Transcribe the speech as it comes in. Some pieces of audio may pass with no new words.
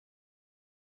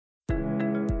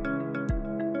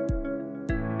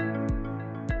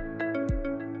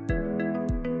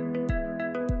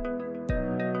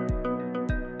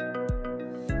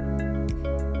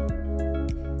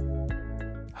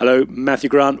Hello, Matthew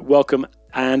Grant. Welcome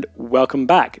and welcome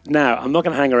back. Now, I'm not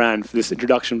going to hang around for this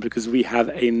introduction because we have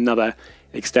another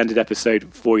extended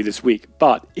episode for you this week.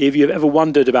 But if you've ever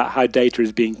wondered about how data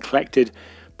is being collected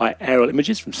by aerial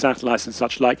images from satellites and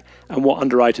such like, and what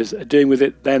underwriters are doing with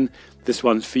it, then this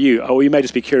one's for you. Or you may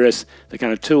just be curious the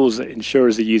kind of tools that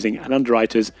insurers are using and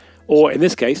underwriters, or in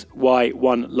this case, why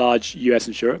one large US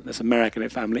insurer, that's American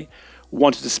family,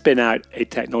 wanted to spin out a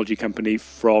technology company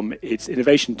from its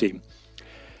innovation team.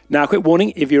 Now, a quick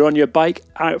warning, if you're on your bike,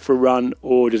 out for a run,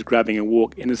 or just grabbing a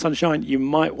walk in the sunshine, you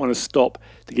might want to stop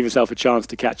to give yourself a chance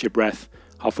to catch your breath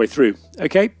halfway through.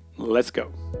 Okay, let's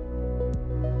go.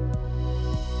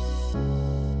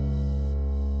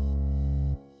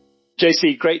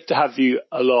 JC, great to have you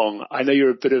along. I know you're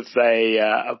a bit of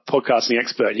a podcasting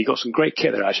expert, and you've got some great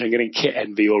kit there, actually. I'm getting kit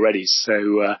envy already,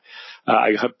 so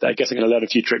I guess I'm going to learn a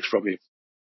few tricks from you.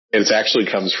 It actually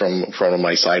comes from one of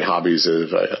my side hobbies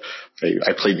of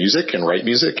I play music and write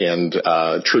music, and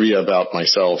trivia about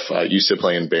myself. I used to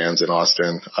play in bands in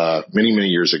Austin many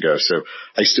years ago. So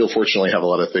I still fortunately have a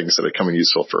lot of things that are coming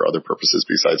useful for other purposes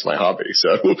besides my hobby.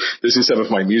 So this is some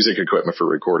of my music equipment for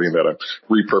recording that I've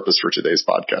repurposed for today's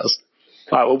podcast.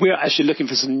 All right, well, we're actually looking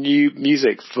for some new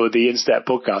music for the Instep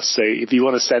podcast. So if you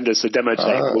want to send us a demo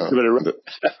tape, we'll give it a run.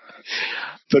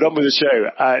 But on with the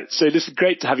show. So this is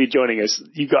great to have you joining us.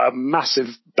 You've got a massive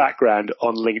background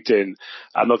on LinkedIn.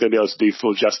 I'm not going to be able to do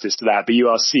full justice to that, but you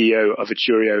are CEO of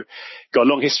Aturio. Got a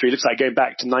long history. Looks like going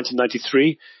back to 1993.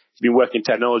 You've been working in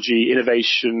technology,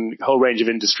 innovation, a whole range of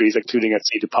industries, including at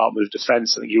the Department of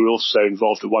Defense. I think you were also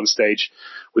involved at one stage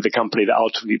with a company that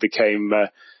ultimately became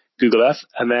Google Earth.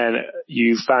 And then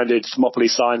you founded Thermopylae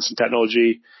Science and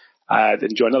Technology,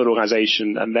 then joined another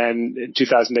organization. And then in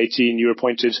 2018, you were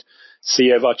appointed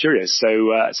CEO of Aturio.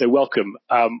 So welcome.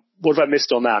 What have I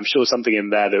missed on that? I'm sure something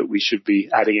in there that we should be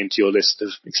adding into your list of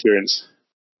experience.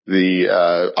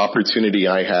 The opportunity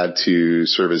I had to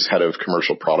serve as head of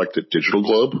commercial product at Digital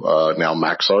Globe, now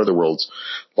Maxar, the world's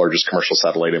largest commercial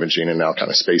satellite imaging and now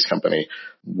kind of space company,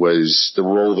 was the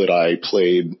role that I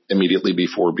played immediately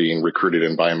before being recruited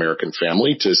in by American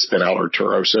Family to spin out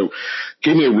Arturo. So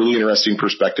gave me a really interesting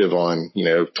perspective on,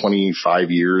 25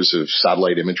 years of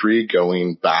satellite imagery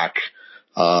going back,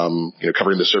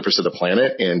 covering the surface of the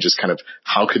planet, and just kind of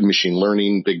how could machine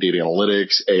learning, big data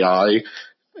analytics, AI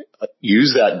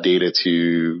use that data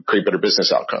to create better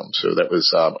business outcomes. So that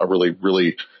was a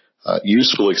really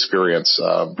useful experience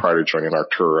prior to joining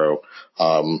Arturo,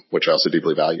 which I also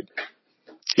deeply valued.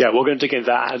 Yeah, we're going to dig into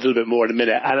that a little bit more in a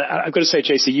minute. And I've got to say,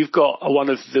 JC, you've got one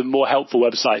of the more helpful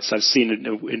websites I've seen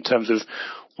in terms of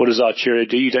what does Arturo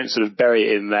do? You don't sort of bury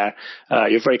it in there.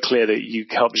 You're very clear that you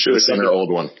help. Should have sent our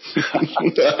old one.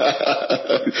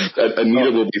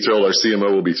 Anita will be thrilled. Our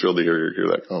CMO will be thrilled to hear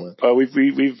that comment. Well,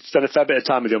 we've spent a fair bit of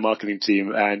time with your marketing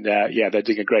team, and they're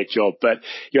doing a great job. But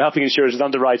you're helping insurers with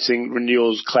underwriting,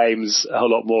 renewals, claims, a whole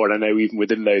lot more. And I know even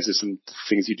within those, there's some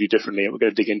things you do differently, and we're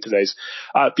going to dig into those.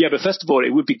 But first of all,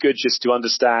 it would be good just to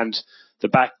understand the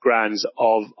backgrounds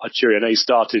of Aturio. I know you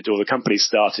started, or the company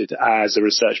started, as a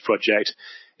research project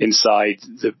inside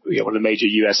one of the major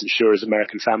US insurers,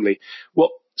 American Family.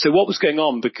 So what was going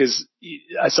on? Because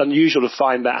it's unusual to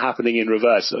find that happening in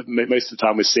reverse. Most of the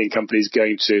time we're seeing companies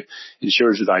going to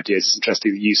insurers with ideas. It's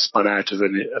interesting that you spun out of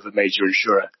a major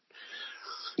insurer.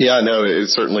 Yeah, no, it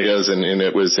certainly is. And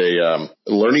it was a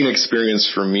learning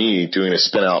experience for me doing a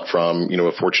spin out from,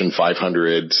 a Fortune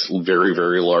 500, very,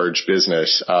 very large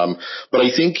business. But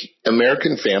I think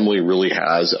American Family really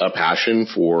has a passion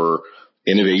for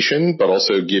innovation, but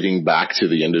also giving back to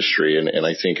the industry. And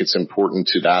I think it's important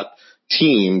to that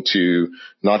team to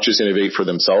not just innovate for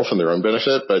themselves and their own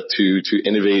benefit, but to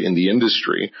innovate in the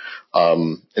industry.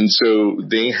 And so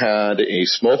they had a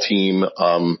small team,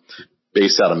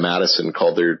 based out of Madison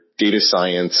called their Data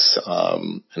Science,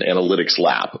 and Analytics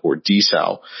Lab, or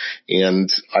DSAL. And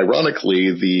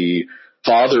ironically, the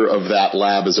father of that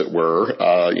lab, as it were,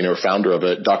 founder of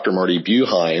it, Dr. Marty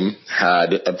Buheim,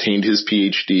 had obtained his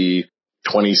PhD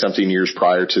 20-something years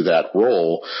prior to that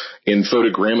role in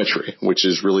photogrammetry, which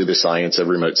is really the science of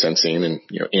remote sensing and,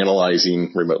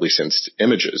 analyzing remotely sensed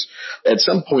images. At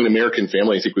some point, American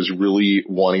Family, I think, was really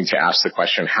wanting to ask the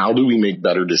question, how do we make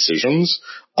better decisions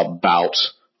about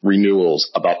renewals,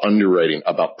 about underwriting,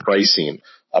 about pricing,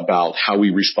 about how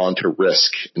we respond to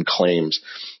risk and claims?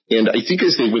 And I think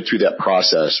as they went through that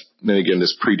process, and again,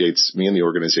 this predates me and the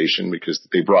organization because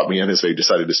they brought me in as they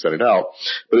decided to spin it out.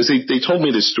 But as they told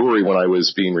me this story when I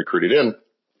was being recruited in,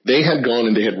 they had gone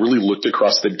and they had really looked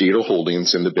across the data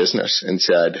holdings in the business and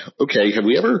said, okay, have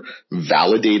we ever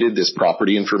validated this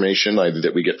property information, either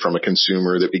that we get from a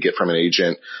consumer, that we get from an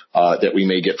agent, that we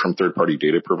may get from third-party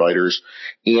data providers?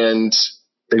 And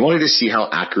they wanted to see how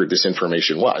accurate this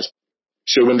information was.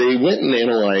 So when they went and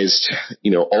analyzed,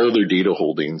 all of their data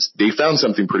holdings, they found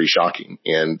something pretty shocking.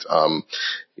 And,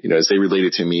 as they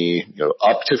related to me,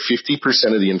 up to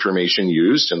 50% of the information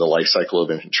used in the life cycle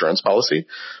of an insurance policy,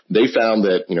 they found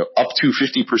that, up to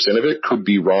 50% of it could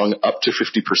be wrong up to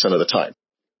 50% of the time.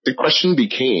 The question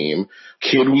became,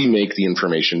 could we make the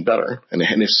information better? And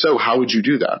if so, how would you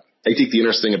do that? I think the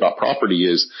interesting thing about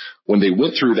property is when they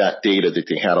went through that data that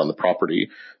they had on the property,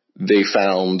 they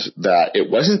found that it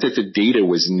wasn't that the data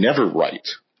was never right.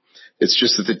 It's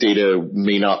just that the data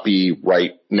may not be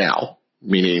right now,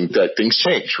 meaning that things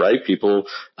change, right? People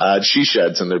add she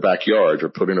sheds in their backyard or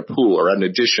put in a pool or add an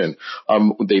addition.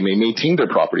 They may maintain their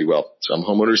property well. Some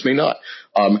homeowners may not.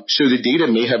 So the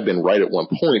data may have been right at one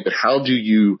point, but how do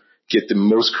you get the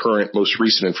most current, most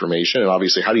recent information? And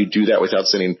obviously, how do you do that without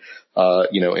sending,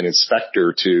 an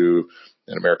inspector to,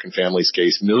 in American Family's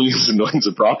case, millions and millions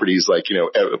of properties,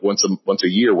 once a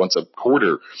year, once a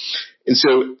quarter. And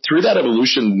so through that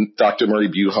evolution, Dr. Marty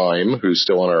Buheim, who's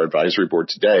still on our advisory board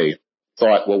today,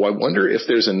 thought, well, I wonder if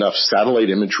there's enough satellite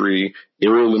imagery,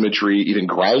 aerial imagery, even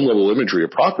ground level imagery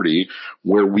of property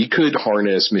where we could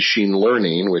harness machine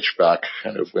learning, which back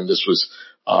kind of when this was,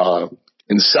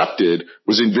 incepted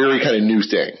was a very kind of new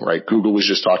thing, right? Google was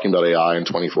just talking about AI in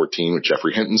 2014 with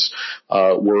Jeffrey Hinton's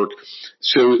work.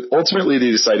 So ultimately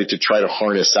they decided to try to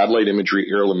harness satellite imagery,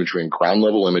 aerial imagery, and ground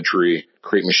level imagery,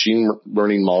 create machine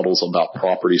learning models about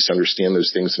properties to understand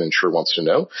those things an insurer wants to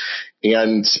know.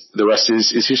 And the rest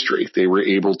is history. They were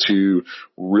able to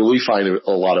really find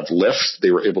a lot of lift. They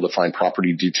were able to find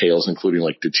property details, including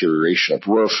like deterioration of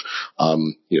roof,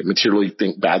 materially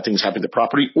bad things happen to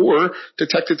property, or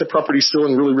detect that the property is still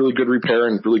in really, really good repair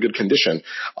and really good condition.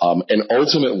 And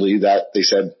ultimately that they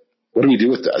said, what do we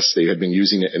do with this? They had been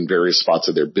using it in various spots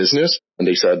of their business. And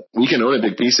they said, we can own a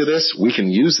big piece of this. We can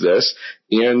use this.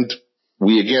 And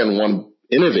we, again, want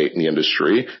to innovate in the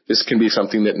industry. This can be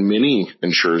something that many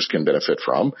insurers can benefit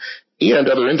from and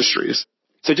other industries.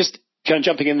 So just kind of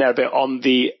jumping in there a bit on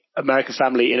the American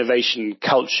Family innovation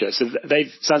culture. So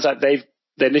sounds like they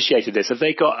initiated this. Have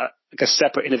they got a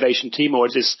separate innovation team, or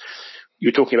is this, you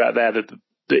were talking about there, that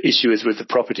the issue is with the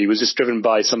property? Was this driven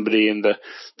by somebody in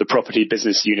the property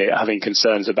business unit having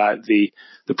concerns about the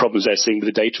problems they're seeing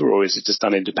with the data, or is it just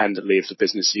done independently of the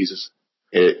business users?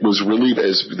 It was really,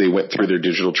 as they went through their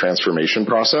digital transformation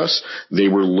process, they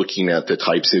were looking at the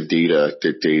types of data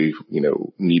that they,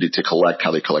 needed to collect,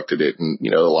 how they collected it. And,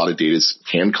 a lot of data is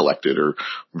hand collected or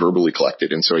verbally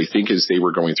collected. And so I think as they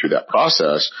were going through that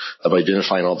process of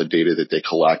identifying all the data that they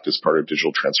collect as part of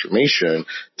digital transformation,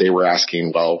 they were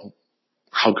asking, well,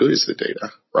 how good is the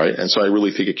data, right? And so I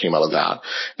really think it came out of that.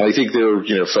 And I think they're,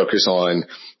 focus on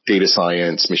data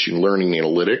science, machine learning,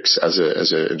 analytics as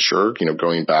a insurer,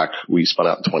 going back, we spun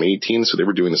out in 2018. So they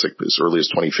were doing this like as early as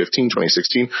 2015,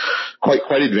 2016,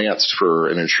 quite advanced for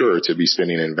an insurer to be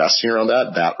spending and investing around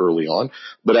that early on.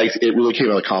 But it really came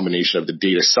out of a combination of the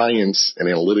data science and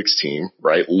analytics team,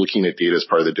 right? Looking at data as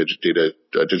part of the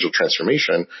digital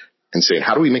transformation and saying,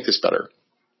 how do we make this better?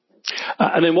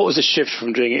 And then what was the shift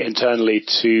from doing it internally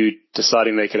to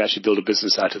deciding they could actually build a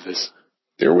business out of this?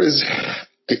 There was,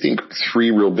 I think,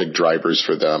 three real big drivers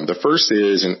for them. The first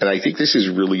is, and I think this is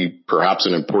really perhaps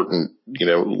an important,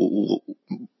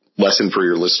 lesson for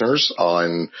your listeners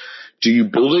on, do you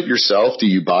build it yourself? Do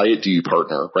you buy it? Do you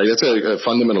partner? Right? That's a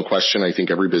fundamental question I think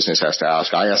every business has to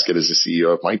ask. I ask it as the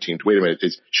CEO of my team. Wait a minute.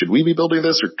 Should we be building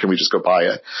this, or can we just go buy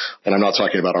it? And I'm not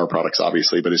talking about our products,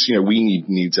 obviously, but it's, we need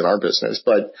needs in our business.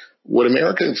 But what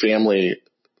American Family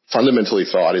fundamentally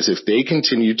thought is if they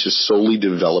continue to solely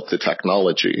develop the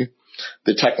technology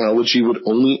would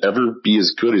only ever be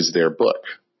as good as their book,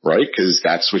 right? Because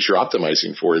that's what you're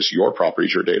optimizing for, is your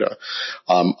properties, your data.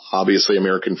 Obviously,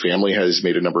 American Family has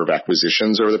made a number of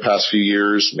acquisitions over the past few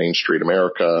years, Main Street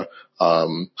America,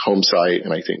 Homesite,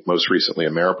 and I think most recently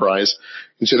Ameriprise.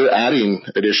 And so they're adding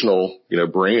additional,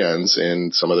 brands,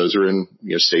 and some of those are in,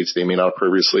 states they may not have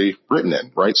previously written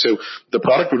in, right? So the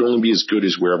product would only be as good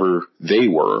as wherever they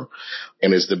were.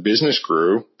 And as the business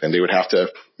grew, then they would have to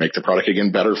make the product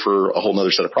again better for a whole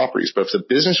other set of properties. But if the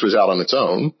business was out on its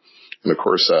own, and of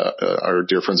course, our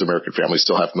dear friends American Family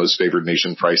still have most favored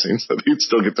nation pricing, so they'd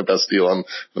still get the best deal on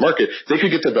the market. They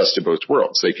could get the best of both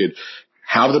worlds. They could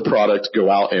have the product go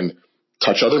out and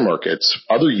touch other markets,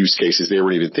 other use cases they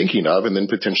weren't even thinking of, and then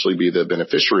potentially be the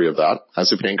beneficiary of that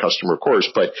as a paying customer, of course.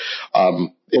 But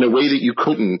in a way that you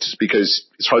couldn't, because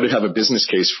it's hard to have a business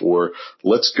case for,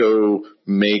 let's go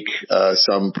make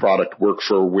some product work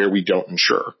for where we don't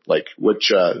insure. Like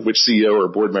which CEO or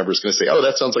board member is going to say, oh,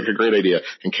 that sounds like a great idea.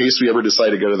 In case we ever decide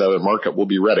to go to the other market, we'll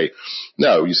be ready.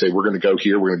 No, you say, we're going to go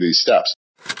here, we're going to do these steps.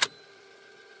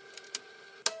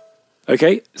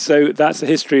 Okay, so that's the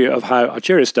history of how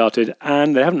Arturia started,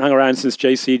 and they haven't hung around since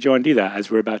JC joined either,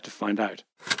 as we're about to find out.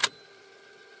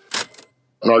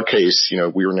 In our case,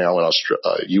 we are now in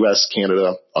US,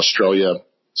 Canada, Australia,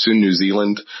 soon New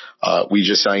Zealand. We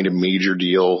just signed a major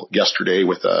deal yesterday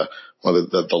with one of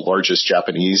the largest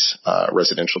Japanese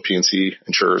residential P&C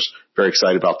insurers. Very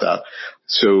excited about that.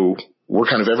 So we're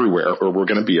kind of everywhere, or we're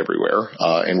going to be everywhere,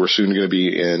 and we're soon going to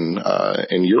be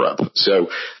in Europe. So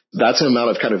that's an amount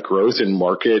of kind of growth in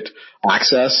market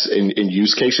access in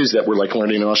use cases that we're like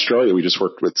learning in Australia. We just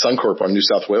worked with Suncorp on New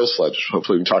South Wales flood.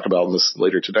 Hopefully we can talk about this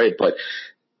later today, but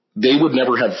they would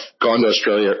never have gone to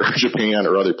Australia or Japan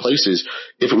or other places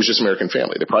if it was just American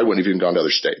Family. They probably wouldn't have even gone to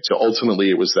other states. So ultimately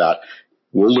it was that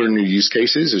we'll learn new use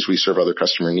cases as we serve other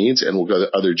customer needs, and we'll go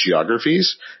to other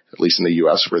geographies, at least in the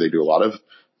US where they do a lot of,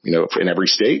 in every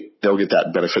state, they'll get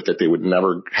that benefit that they would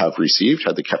never have received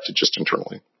had they kept it just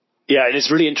internally. Yeah, and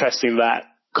it's really interesting, that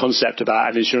concept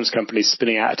about an insurance company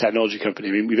spinning out a technology company.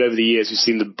 I mean, over the years, we've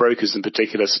seen the brokers in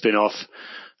particular spin off.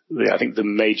 I think the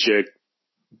major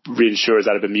reinsurers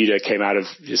out of Bermuda came out of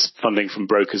this funding from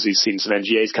brokers. We've seen some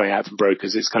NGAs coming out from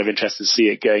brokers. It's kind of interesting to see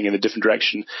it going in a different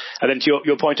direction. And then to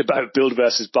your point about build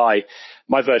versus buy,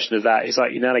 my version of that is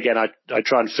like, now and again, I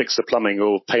try and fix the plumbing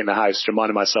or paint the house,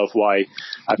 reminding myself why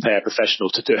I pay a professional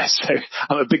to do it. So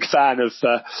I'm a big fan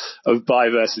of buy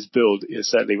versus build,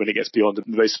 certainly when it gets beyond the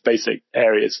most basic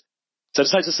areas. So I'd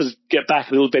just like to sort of get back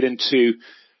a little bit into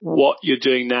what you're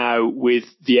doing now with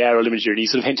the aerial imagery. And you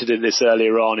sort of hinted at this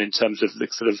earlier on in terms of the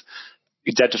sort of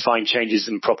identifying changes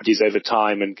in properties over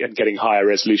time and getting higher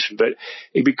resolution. But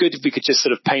it'd be good if we could just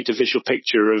sort of paint a visual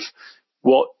picture of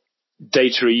what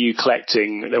data are you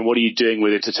collecting and what are you doing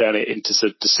with it to turn it into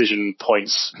sort of decision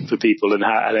points for people, and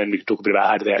then we can talk a bit about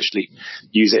how do they actually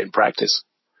use it in practice.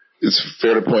 It's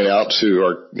fair to point out to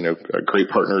our great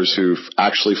partners who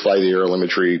actually fly the aerial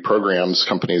imagery programs,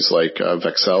 companies like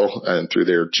Vexel, and through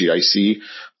their GIC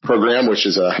program, which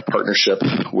is a partnership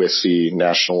with the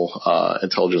National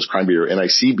Intelligence Crime Bureau,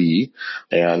 NICB,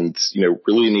 and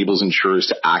really enables insurers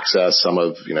to access some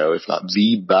of if not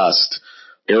the best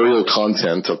aerial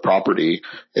content of property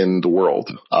in the world.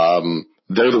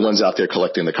 They're the ones out there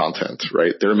collecting the content,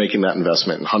 right? They're making that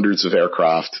investment in hundreds of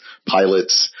aircraft,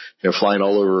 pilots, flying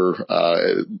all over,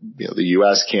 the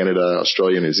US, Canada,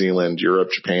 Australia, New Zealand, Europe,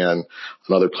 Japan,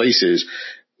 and other places.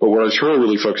 But what Arturia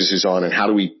really focuses on, and how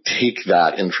do we take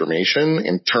that information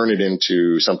and turn it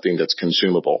into something that's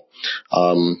consumable?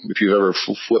 If you've ever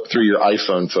flipped through your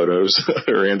iPhone photos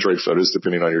or Android photos,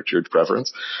 depending on your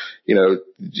preference,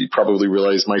 you probably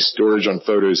realize my storage on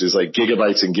photos is like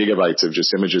gigabytes and gigabytes of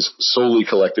just images solely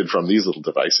collected from these little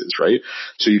devices, right?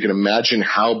 So you can imagine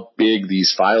how big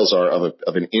these files are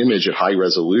of an image at high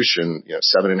resolution,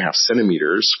 7.5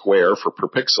 centimeters square per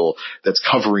pixel, that's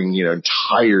covering,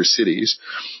 entire cities.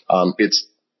 It's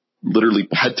literally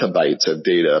petabytes of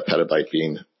data, petabyte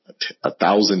being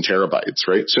 1,000 terabytes,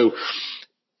 right? So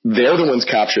they're the ones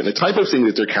capturing the type of thing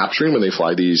that they're capturing when they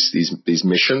fly these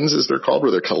missions, as they're called,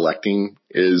 where they're collecting,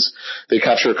 is they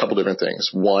capture a couple different things.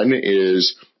 One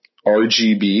is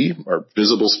RGB, or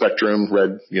visible spectrum,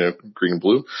 red, green and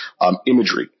blue,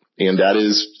 imagery. And that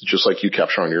is just like you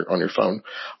capture on your phone.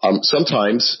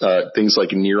 Sometimes, things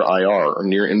like near IR or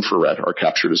near infrared are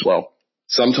captured as well.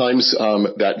 Sometimes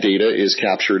that data is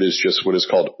captured as just what is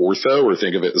called ortho, or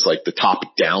think of it as like the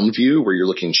top-down view, where you're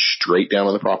looking straight down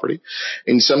on the property.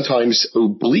 And sometimes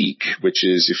oblique, which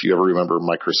is, if you ever remember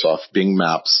Microsoft Bing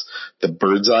Maps, the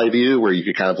bird's eye view, where you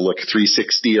could kind of look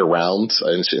 360 around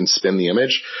and spin the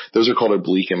image. Those are called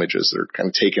oblique images. They're kind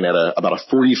of taken at about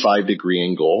a 45-degree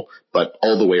angle, but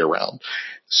all the way around.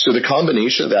 So the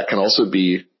combination of that can also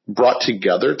be brought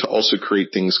together to also create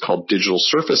things called digital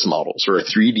surface models, or a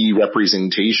 3D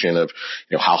representation of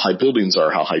how high buildings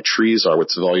are, how high trees are,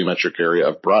 what's the volumetric area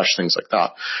of brush, things like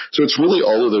that. So it's really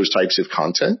all of those types of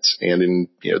content. And in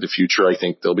the future, I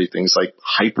think there'll be things like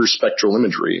hyperspectral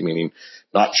imagery, meaning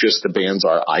not just the bands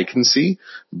our eye can see,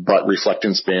 but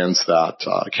reflectance bands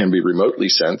that can be remotely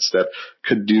sensed, that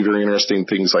could do very interesting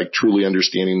things like truly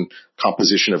understanding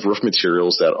composition of roof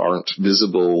materials that aren't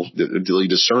visible, really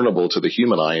discernible to the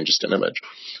human eye in just an image.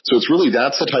 So it's really,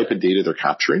 that's the type of data they're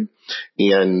capturing.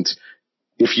 And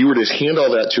if you were to hand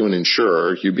all that to an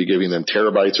insurer, you'd be giving them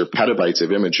terabytes or petabytes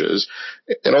of images.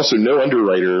 And also no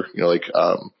underwriter,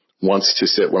 wants to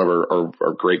sit. One of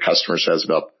our great customers has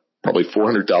about probably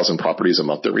 400,000 properties a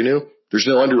month that renew. There's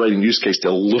no underwriting use case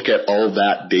to look at all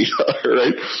that data,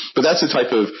 right? But that's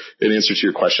in answer to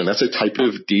your question, that's a type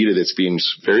of data that's being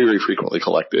very, very frequently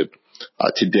collected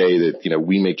today that,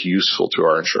 we make useful to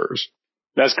our insurers.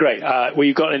 That's great. Well,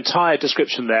 you've got an entire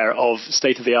description there of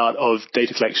state of the art of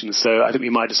data collection. So I think we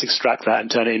might just extract that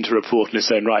and turn it into a report in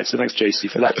its own right. So thanks, JC,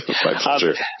 for that. My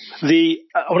pleasure.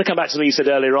 I want to come back to something you said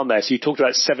earlier on there. So you talked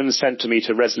about 7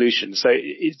 centimeter resolution. So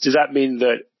does that mean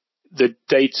that the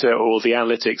data or the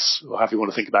analytics, or however you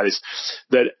want to think about this,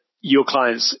 that your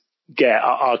clients get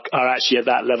are actually at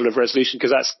that level of resolution?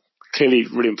 Because that's clearly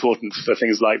really important for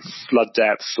things like flood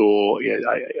depth or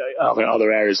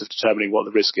other areas of determining what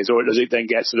the risk is. Or does it then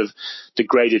get sort of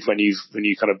degraded when you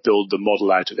kind of build the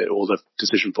model out of it, or the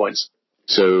decision points?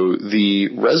 So the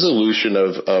resolution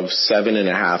of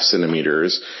 7.5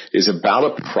 centimeters is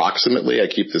about approximately, I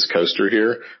keep this coaster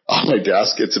here on my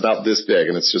desk, it's about this big,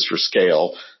 and it's just for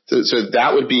scale. So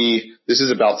that would be, this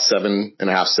is about 7.5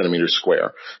 centimeters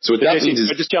square. So what that means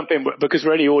is, just jump in, because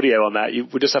we're only audio on that.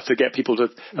 We just have to get people to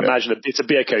imagine it's a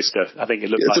beer coaster. I think it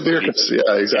looks like. It's a beer coaster.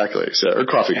 Yeah, exactly. So, or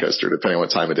coffee coaster, depending on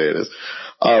what time of day it is.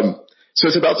 So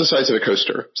it's about the size of a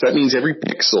coaster. So that means every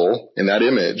pixel in that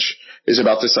image is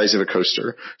about the size of a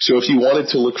coaster. So if you wanted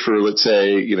to look for, let's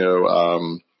say,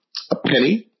 a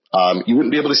penny, you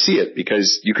wouldn't be able to see it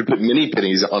because you could put many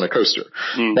pennies on a coaster.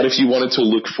 But if you wanted to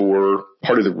look for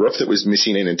part of the roof that was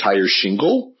missing an entire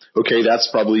shingle, okay, that's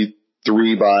probably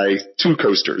 3 by 2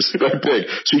 coasters, that big.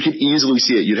 So you could easily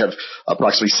see it. You'd have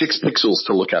approximately 6 pixels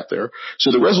to look at there.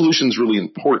 So the resolution is really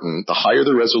important. The higher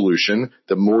the resolution,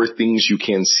 the more things you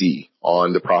can see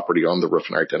on the property, on the roof,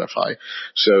 and identify.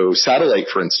 So satellite,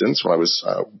 for instance, when I was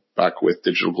back with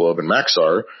Digital Globe and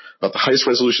Maxar, about the highest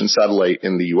resolution satellite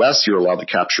in the U.S. you're allowed to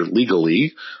capture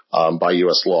legally by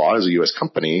U.S. law as a U.S.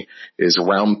 company is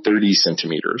around 30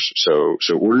 centimeters. So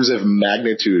orders of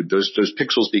magnitude, those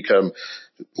pixels become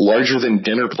larger than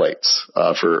dinner plates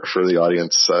for the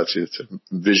audience to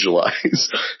visualize.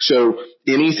 So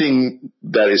anything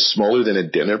that is smaller than a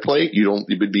dinner plate, it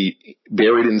would be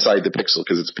buried inside the pixel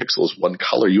because its pixel is one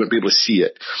color. You wouldn't be able to see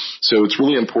it. So it's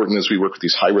really important as we work with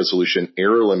these high resolution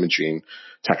aerial imaging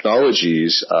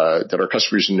technologies that our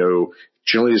customers know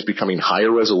generally is becoming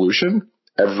higher resolution.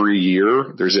 Every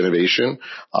year there's innovation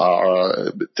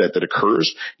that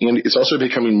occurs, and it's also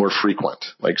becoming more frequent.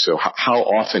 So how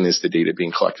often is the data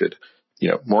being collected?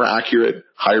 More accurate,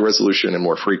 higher resolution, and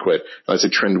more frequent. That's a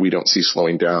trend we don't see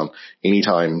slowing down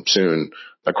anytime soon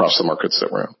across the markets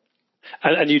that we're in.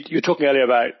 And you were talking earlier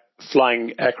about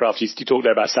flying aircraft. You talked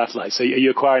there about satellites. So are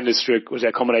you acquiring this through, was it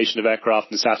a combination of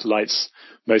aircraft and satellites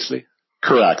mostly?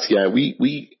 Correct. Yeah,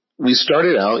 we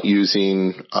started out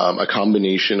using a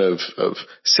combination of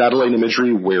satellite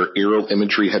imagery where aerial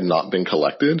imagery had not been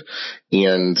collected,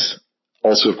 and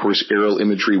also, of course, aerial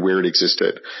imagery where it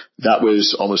existed. That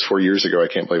was almost 4 years ago. I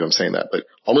can't believe I'm saying that, but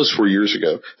almost 4 years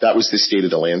ago, that was the state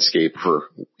of the landscape for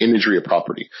imagery of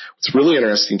property. What's really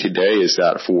interesting today is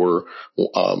that for,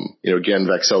 again,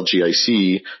 Vexcel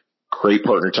GIC, great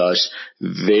partner to us,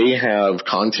 they have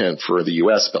content for the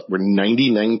U.S., but where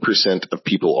 99% of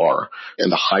people are.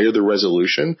 And the higher the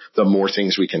resolution, the more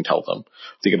things we can tell them.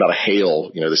 Think about a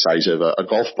hail, the size of a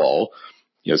golf ball.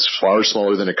 It's far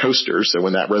smaller than a coaster. So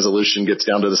when that resolution gets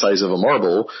down to the size of a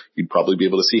marble, you'd probably be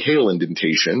able to see hail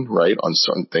indentation, right, on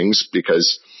certain things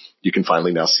because you can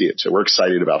finally now see it. So we're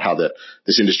excited about how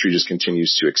this industry just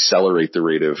continues to accelerate the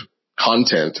rate of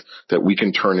content that we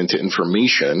can turn into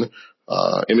information,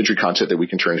 imagery content that we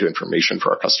can turn into information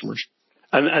for our customers.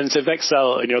 And so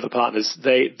Vexcel and your other partners,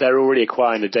 they're already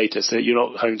acquiring the data, so you're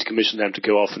not having to commission them to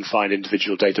go off and find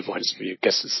individual data points. I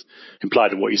guess it's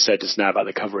implied in what you said just now about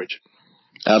the coverage.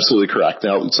 Absolutely correct.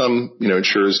 Now, some,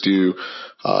 insurers do,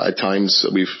 at times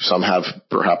some have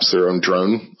perhaps their own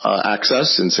drone,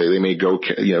 access and say they may go,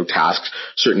 task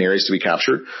certain areas to be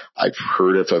captured. I've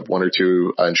heard of 1 or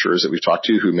 2 insurers that we've talked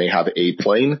to who may have a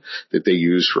plane that they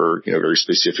use for, very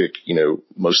specific,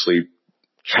 mostly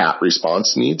cat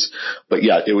response needs. But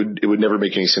yeah, it would never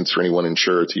make any sense for any one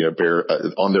insurer to, bear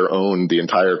on their own the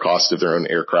entire cost of their own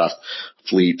aircraft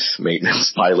fleet,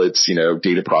 maintenance, pilots,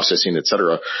 data processing, et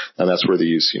cetera. And that's where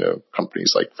these,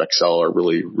 companies like Vexcel are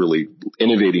really, really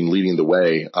innovating, leading the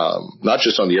way. Not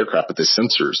just on the aircraft, but the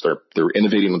sensors. They're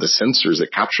innovating with the sensors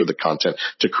that capture the content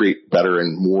to create better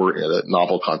and more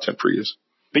novel content for use.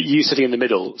 But you sitting in the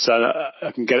middle, so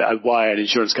I can get why an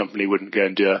insurance company wouldn't go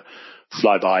and do a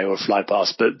flyby or a fly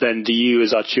past. But then do you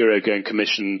as Arturo go and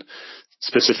commission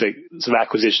specific sort of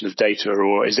acquisition of data,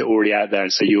 or is it already out there?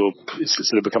 And so it's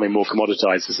sort of becoming more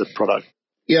commoditized as a product?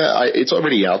 Yeah, it's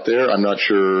already out there. I'm not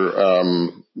sure,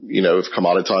 if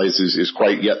commoditized is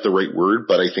quite yet the right word,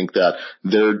 but I think that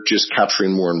they're just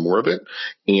capturing more and more of it.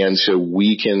 And so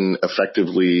we can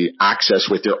effectively access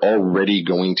what they're already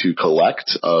going to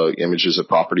collect, images of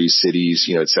properties, cities,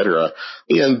 et cetera.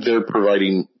 And they're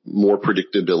providing more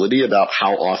predictability about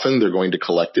how often they're going to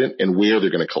collect it and where they're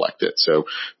going to collect it. So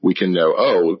we can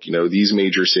know, these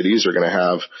major cities are going to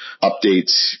have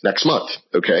updates next month.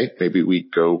 Okay. Maybe we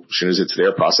go as soon as it's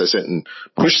there, process it and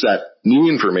push that new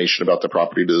information about the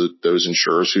property to those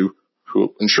insurers who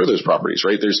insure those properties,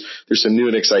 right? There's some new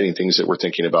and exciting things that we're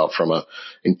thinking about from a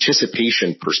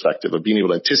anticipation perspective of being able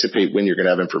to anticipate when you're going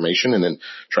to have information and then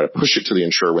try to push it to the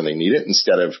insurer when they need it,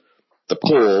 instead of the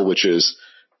pull, which is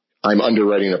I'm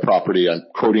underwriting a property, I'm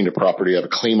quoting a property, I have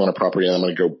a claim on a property, and I'm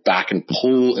going to go back and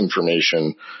pull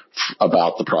information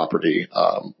about the property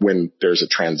when there's a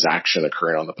transaction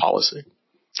occurring on the policy.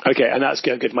 Okay, and that's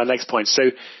good. My next point. So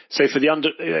for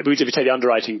if we take the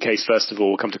underwriting case first of all,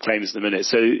 we'll come to claims in a minute.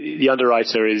 So the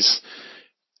underwriter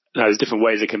there's different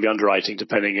ways it can be underwriting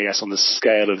depending, I guess, on the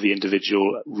scale of the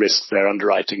individual risks they're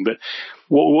underwriting. But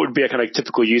what would be a kind of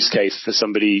typical use case for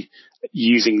somebody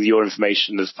using your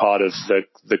information as part of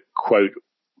the quote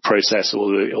process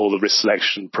or the risk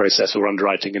selection process or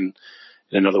underwriting in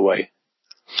another way?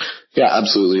 Yeah,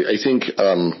 absolutely. I think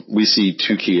we see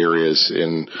two key areas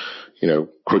in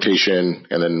quotation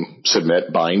and then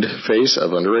submit bind phase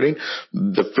of underwriting.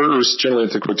 The first, generally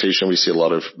at the quotation, we see a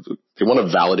lot of, they want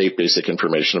to validate basic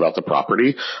information about the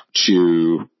property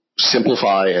to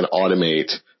simplify and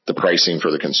automate the pricing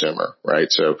for the consumer, right?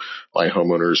 So my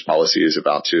homeowner's policy is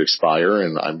about to expire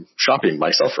and I'm shopping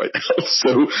myself right now.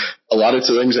 So a lot of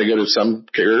times I go to some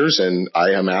carriers and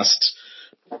I am asked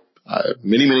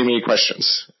many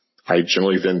questions. I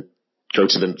generally then go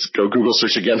Google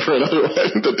search again for another one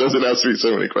that doesn't ask me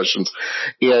so many questions.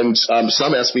 And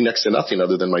some ask me next to nothing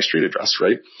other than my street address,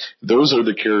 right? Those are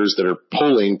the carriers that are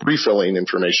pre-filling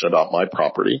information about my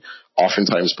property,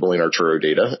 oftentimes pulling our Turo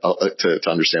data to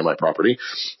understand my property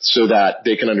so that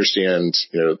they can understand,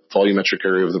 volumetric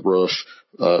area of the roof,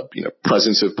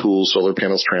 presence of pools, solar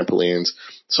panels, trampolines.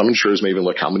 Some insurers may even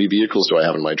look, how many vehicles do I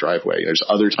have in my driveway? There's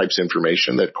other types of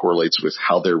information that correlates with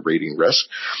how they're rating risk.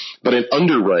 But in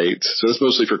underwrite, so that's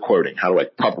mostly for quoting. How do I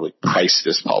properly price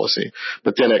this policy?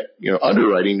 But then at,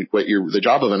 underwriting, the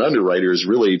job of an underwriter is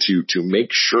really to make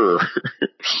sure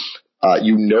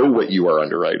you know what you are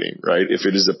underwriting, right? If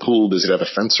it is a pool, does it have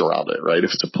a fence around it, right?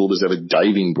 If it's a pool, does it have a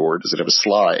diving board? Does it have a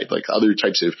slide? Like other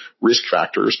types of risk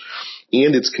factors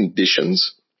and its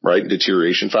conditions, right?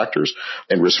 Deterioration factors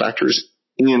and risk factors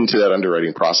into that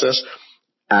underwriting process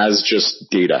as just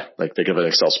data. Like think of an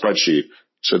Excel spreadsheet.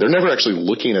 So they're never actually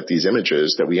looking at these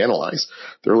images that we analyze.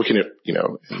 They're looking at,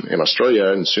 in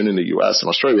Australia and soon in the US. In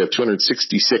Australia, we have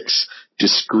 266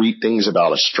 discrete things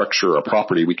about a structure or a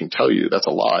property. We can tell you that's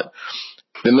a lot.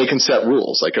 Then they can set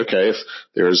rules like, okay, if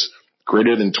there's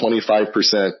greater than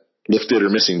 25% lifted or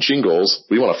missing shingles,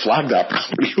 we want to flag that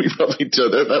property. We probably do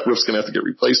that roof's going to have to get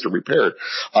replaced or repaired.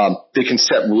 They can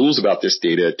set rules about this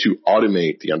data to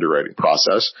automate the underwriting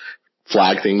process,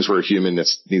 flag things where a human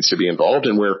needs to be involved,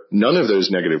 and where none of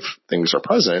those negative things are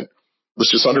present.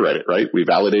 Let's just underwrite it, right? We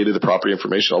validated the property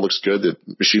information. All looks good. The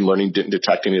machine learning didn't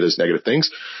detect any of those negative things.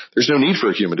 There's no need for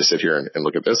a human to sit here and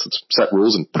look at this. Let's set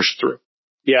rules and push it through.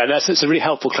 Yeah, and it's a really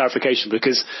helpful clarification,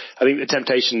 because I think the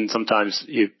temptation sometimes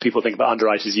people think about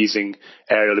underwriters using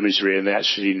aerial imagery and they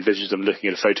actually envision them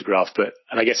looking at a photograph.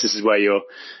 And I guess this is where your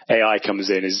AI comes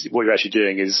in, is what you're actually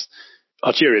doing is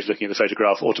Arturia is looking at the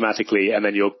photograph automatically, and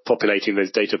then you're populating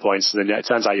those data points. And then it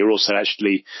turns out you're also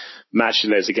actually matching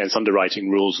those against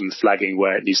underwriting rules and flagging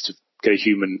where it needs to go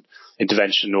human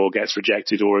intervention or gets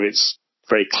rejected, or if it's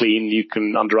very clean, you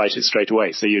can underwrite it straight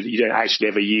away. So you don't actually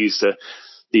ever use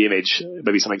the image.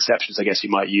 Maybe some exceptions, I guess you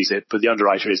might use it, but the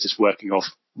underwriter is just working off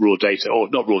raw data, or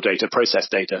not raw data, processed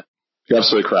data. You're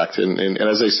absolutely correct. And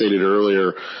as I stated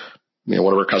earlier,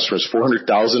 one of our customers,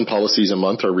 400,000 policies a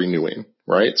month are renewing,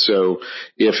 right? So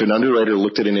if an underwriter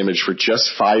looked at an image for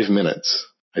just 5 minutes,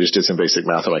 I just did some basic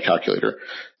math on my calculator,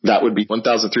 that would be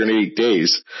 1,308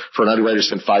 days for an underwriter to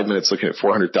spend 5 minutes looking at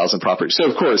 400,000 properties. So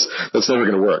of course, that's never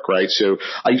going to work, right? So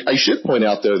I should point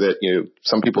out though that,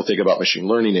 some people think about machine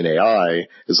learning and AI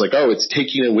is like, oh, it's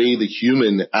taking away the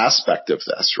human aspect of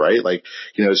this, right? Like,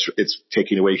 it's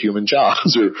taking away human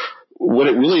jobs, or what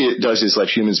it really does is let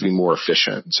humans be more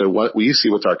efficient. So what we see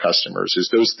with our customers is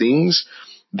those things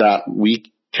that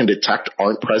we can detect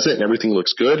aren't present and everything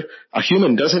looks good, a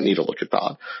human doesn't need to look at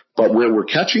that. But where we're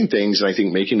catching things, and I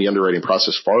think making the underwriting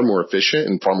process far more efficient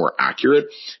and far more accurate,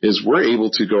 is we're able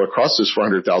to go across those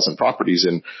 400,000 properties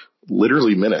in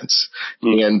literally minutes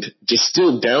and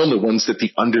distill down the ones that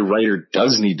the underwriter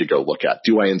does need to go look at.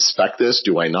 Do I inspect this?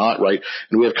 Do I not? Right.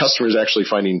 And we have customers actually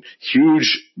finding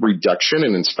huge reduction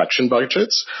in inspection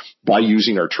budgets by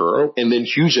using Arturo, and then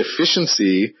huge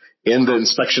efficiency in the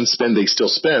inspection spend they still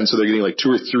spend. So they're getting like 2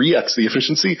 or 3x the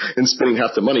efficiency and spending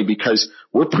half the money because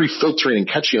we're pre-filtering and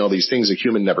catching all these things a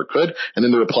human never could. And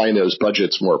then they're applying those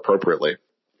budgets more appropriately.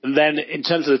 And then in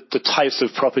terms of the types of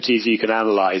properties you can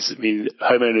analyze, I mean,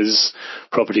 homeowners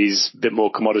properties, a bit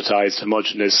more commoditized,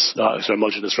 homogenous rather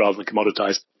than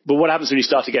commoditized. But what happens when you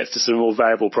start to get to some more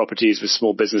variable properties with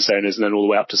small business owners and then all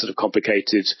the way up to sort of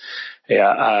complicated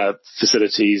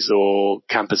facilities or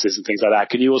campuses and things like that?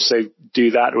 Can you also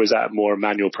do that, or is that more a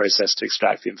manual process to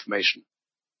extract the information?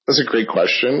 That's a great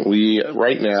question. We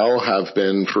right now have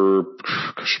been for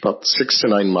about 6 to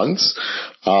 9 months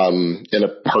in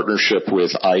a partnership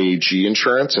with IAG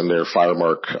Insurance and their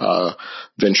Firemark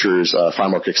Ventures,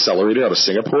 Firemark Accelerator out of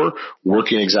Singapore,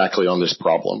 working exactly on this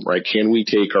problem, right? Can we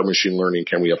take our machine learning,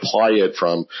 can we apply it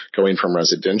from going from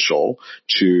residential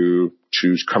to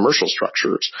commercial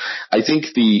structures? I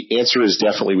think the answer is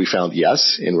definitely we found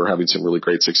yes, and we're having some really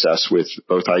great success with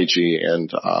both IAG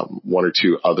and 1 or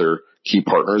 2 other key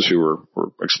partners who we're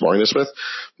exploring this with.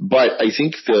 But I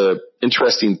think the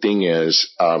interesting thing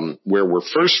is where we're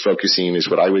first focusing is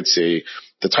what I would say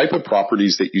the type of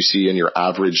properties that you see in your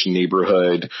average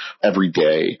neighborhood every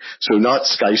day. So not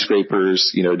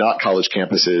skyscrapers, not college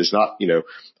campuses, not,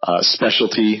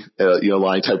 specialty,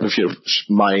 line type of,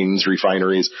 mines,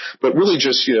 refineries, but really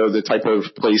just, the type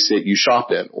of place that you shop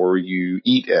in or you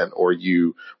eat in or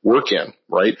you work in,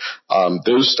 right?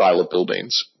 Those style of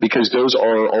buildings, because those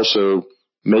are also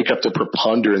make up the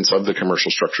preponderance of the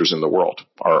commercial structures in the world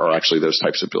are actually those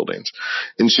types of buildings.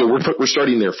 And so we're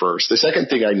starting there first. The second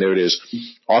thing I note is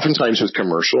oftentimes with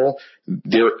commercial,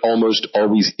 there almost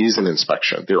always is an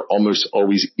inspection. There almost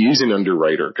always is an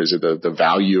underwriter because of the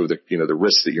value of the, the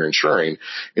risk that you're insuring.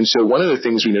 And so one of the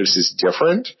things we notice is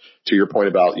different to your point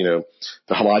about,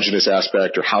 the homogeneous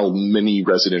aspect or how many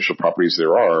residential properties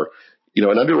there are.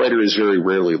 An underwriter is very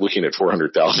rarely looking at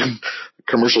 400,000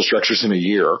 commercial structures in a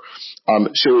year.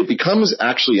 So it becomes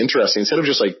actually interesting. Instead of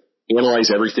just like analyze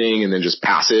everything and then just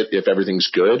pass it if everything's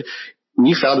good,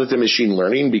 we found that the machine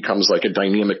learning becomes like a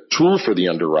dynamic tool for the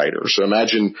underwriter. So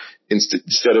imagine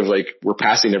instead of like we're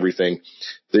passing everything,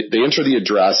 they enter the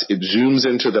address, it zooms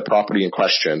into the property in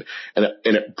question, and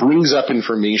it brings up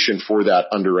information for that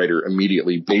underwriter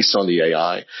immediately based on the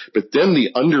AI. But then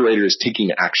the underwriter is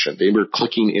taking action. They were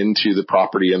clicking into the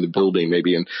property and the building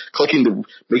maybe and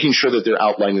making sure that they're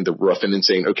outlining the roof and then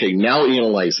saying, okay, now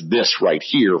analyze this right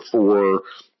here for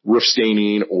roof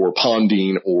staining or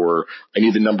ponding, or I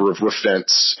need the number of roof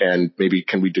vents, and maybe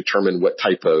can we determine what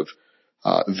type of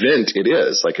vent it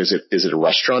is? Like, is it a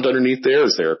restaurant underneath there?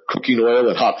 Is there cooking oil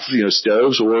and hot,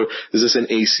 stoves, or is this an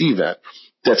AC vent?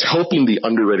 That's helping the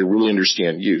underwriter really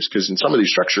understand use. Because in some of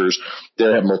these structures, they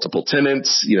have multiple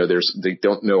tenants. They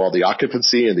don't know all the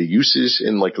occupancy and the uses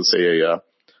in, like, let's say a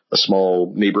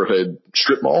small neighborhood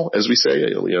strip mall, as we say,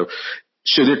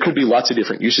 So there could be lots of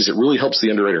different uses. It really helps the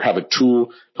underwriter have a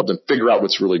tool, help them figure out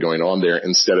what's really going on there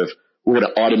instead of we're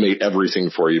going to automate everything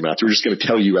for you, Matt. We're just going to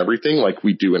tell you everything like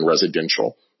we do in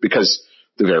residential because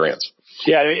the variance.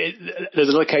 Yeah, there's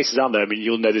a lot of cases out there. I mean,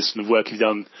 you'll know this from the work you've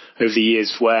done over the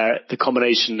years where the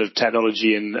combination of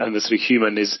technology and the sort of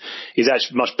human is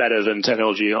actually much better than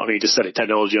technology. I mean, just study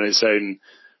technology on its own,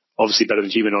 obviously better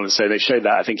than human on its own. They showed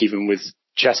that, I think, even with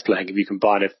chess playing, if you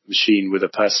combine a machine with a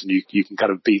person, you can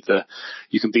kind of beat the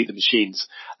machines.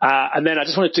 And then I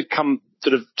just wanted to come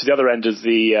sort of to the other end of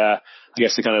the, I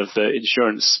guess the kind of the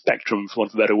insurance spectrum, for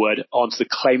want of a better word, onto the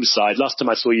claim side. Last time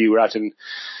I saw you were out in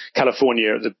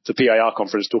California at the PIR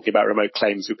conference talking about remote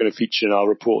claims. We're going to feature in our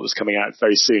report that's coming out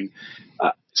very soon.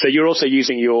 So you're also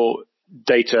using your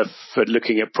data for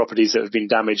looking at properties that have been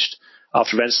damaged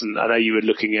after events. And I know you were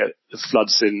looking at the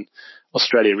floods in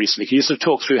Australia recently. Can you sort of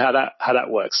talk through how that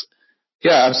works?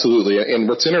 Yeah, absolutely. And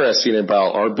what's interesting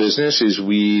about our business is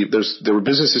there were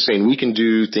businesses saying we can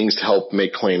do things to help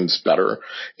make claims better.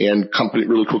 And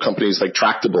really cool companies like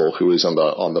Tractable, who is on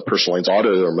the personal lines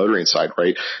auto or motoring side,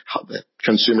 right? The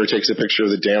consumer takes a picture of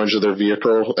the damage of their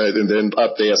vehicle and then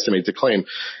they estimate the claim.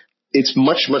 It's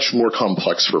much, much more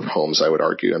complex for homes, I would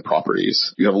argue, and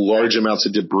properties. You have large amounts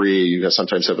of debris. You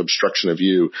sometimes have obstruction of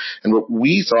view. And what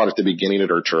we thought at the beginning at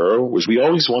Arturo was we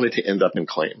always wanted to end up in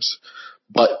claims.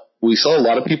 But we saw a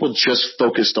lot of people just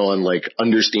focused on like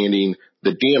understanding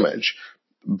the damage.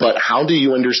 But how do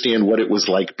you understand what it was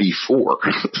like before?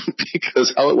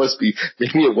 Because how it was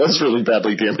maybe it was really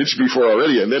badly damaged before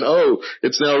already. And then,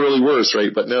 it's now really worse,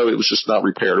 right? But no, it was just not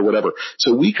repaired or whatever.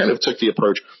 So we kind of took the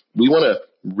approach. We want to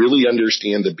really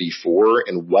understand the before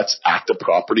and what's at the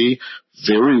property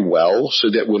very well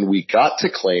so that when we got to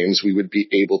claims, we would be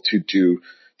able to do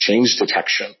change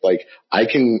detection. Like I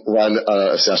can run an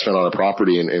assessment on a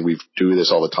property and we do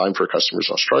this all the time for customers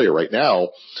in Australia right now,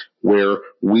 where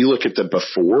we look at the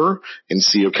before and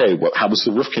see, okay, how was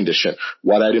the roof condition?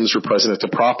 What items were present at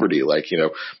the property? Like,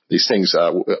 these things,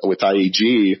 with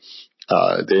IAG,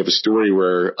 they have a story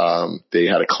where, they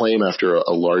had a claim after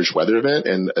a large weather event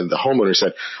and the homeowner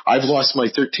said, I've lost my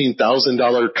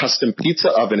 $13,000 custom pizza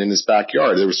oven in his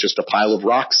backyard. There was just a pile of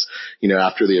rocks,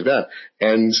 after the event.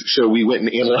 And so we went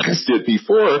and analyzed it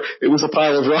before. It was a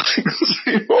pile of rocks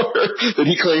before that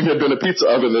he claimed had been a pizza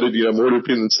oven that had, mortar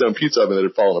and stone pizza oven that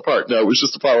had fallen apart. No, it was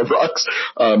just a pile of rocks.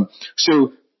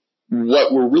 So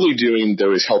what we're really doing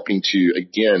though is helping to,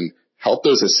 again, help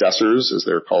those assessors, as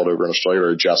they're called over in Australia, or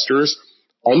adjusters,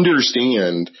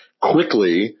 understand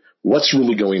quickly what's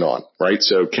really going on, right?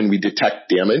 So can we detect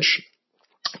damage?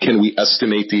 Can we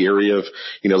estimate the area of,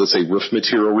 let's say roof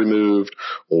material removed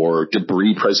or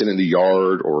debris present in the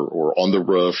yard or on the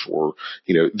roof or,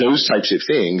 those types of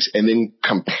things, and then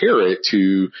compare it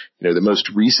to, the most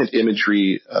recent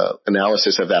imagery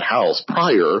analysis of that house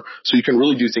prior, so you can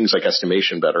really do things like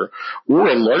estimation better. Or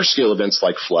in large scale events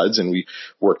like floods, and we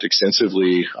worked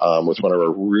extensively with one of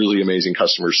our really amazing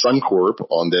customers, Suncorp,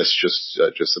 on this just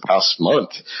the past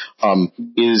month,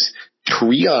 is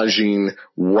triaging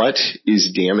what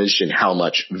is damaged and how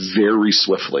much very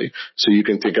swiftly. So you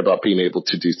can think about being able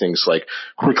to do things like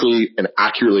quickly and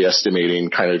accurately estimating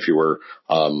kind of your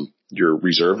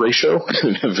reserve ratio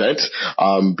in an event,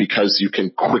 because you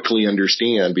can quickly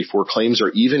understand before claims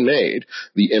are even made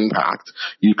the impact.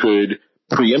 You could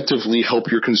preemptively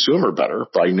help your consumer better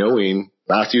by knowing,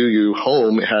 Matthew, your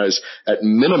home has at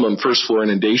minimum first floor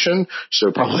inundation,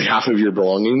 so probably half of your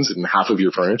belongings and half of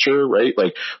your furniture, right?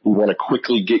 Like we want to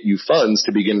quickly get you funds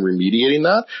to begin remediating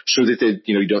that so that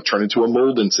you don't turn into a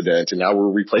mold incident and now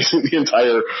we're replacing the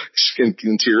entire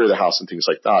interior of the house and things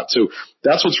like that. So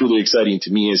that's what's really exciting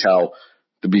to me, is how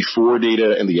the before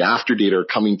data and the after data are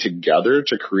coming together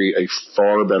to create a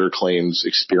far better claims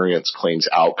experience, claims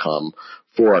outcome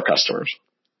for our customers.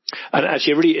 And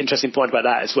actually a really interesting point about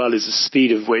that as well is the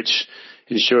speed of which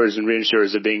insurers and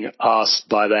reinsurers are being asked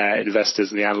by their investors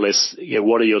and the analysts,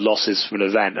 what are your losses from an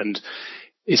event? And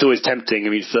it's always tempting. I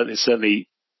mean, certainly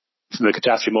from the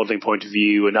catastrophe modeling point of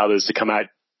view and others to come out,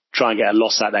 try and get a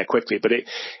loss out there quickly,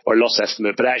 or a loss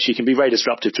estimate, but actually can be very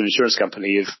disruptive to an insurance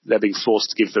company if they're being forced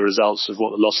to give the results of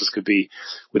what the losses could be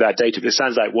without data. But it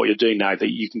sounds like what you're doing now, that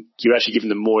you're actually giving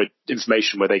them more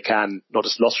information where they can not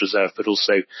just loss reserve, but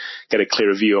also get a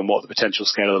clearer view on what the potential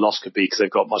scale of the loss could be because they've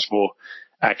got much more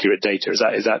accurate data. Is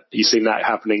that, are you seeing that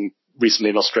happening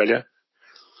recently in Australia?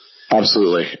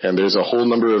 Absolutely. And there's a whole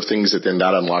number of things that then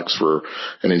that unlocks for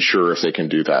an insurer if they can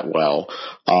do that well.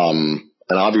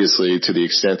 And obviously, to the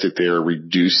extent that they're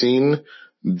reducing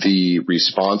the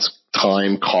response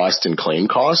time, cost, and claim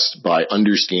cost by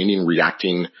understanding,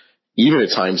 reacting, even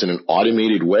at times in an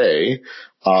automated way,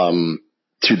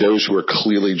 to those who are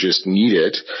clearly just need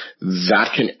it,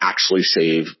 that can actually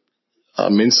save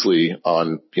immensely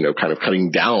on, kind of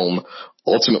cutting down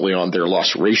ultimately on their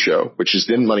loss ratio, which is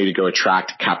then money to go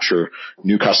attract, capture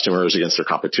new customers against their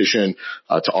competition,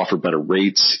 to offer better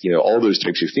rates, all those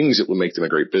types of things that will make them a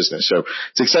great business. So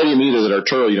it's exciting to me that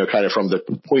Arturo, kind of from the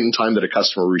point in time that a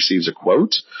customer receives a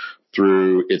quote,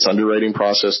 through its underwriting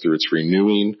process, through its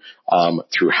renewing,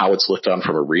 through how it's looked on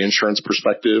from a reinsurance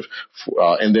perspective,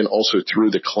 and then also through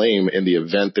the claim in the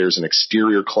event there's an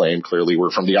exterior claim. Clearly,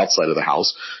 we're from the outside of the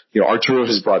house. Arturo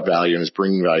has brought value and is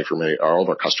bringing value for all of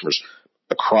our customers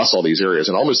across all these areas.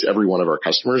 And almost every one of our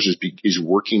customers is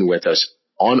working with us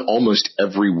on almost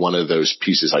every one of those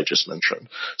pieces I just mentioned.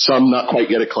 Some not quite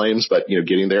yet at claims, but,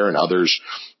 getting there, and others,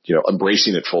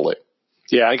 embracing it fully.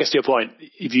 Yeah, I guess to your point,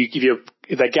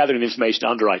 if they're gathering information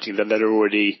underwriting, then they're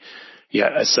already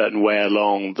a certain way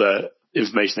along the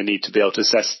information they need to be able to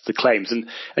assess the claims. And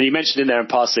you mentioned in there in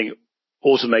passing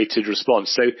automated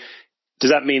response. So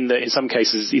does that mean that in some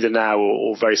cases, either now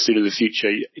or very soon in the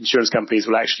future, insurance companies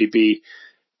will actually be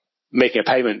making a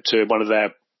payment to one of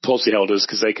their policyholders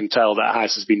because they can tell that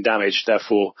house has been damaged,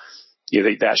 therefore they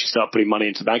actually start putting money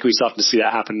into the bank? Are we starting to see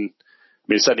that happen? I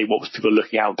mean, certainly what people are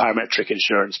looking at on parametric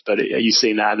insurance, but are you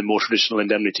seeing that in the more traditional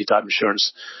indemnity type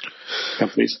insurance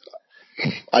companies?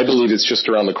 I believe it's just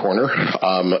around the corner,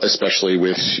 especially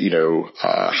with,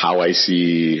 how I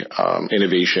see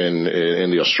innovation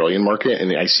in the Australian market,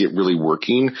 and I see it really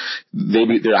working.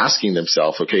 They're asking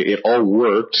themselves, okay, it all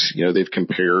worked. They've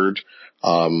compared,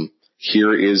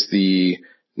 here is the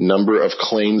number of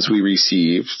claims we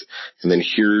received, and then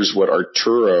here's what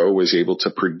Arturo was able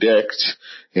to predict.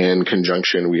 In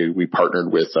conjunction, we partnered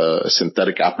with a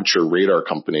synthetic aperture radar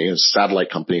company, a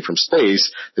satellite company from space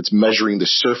that's measuring the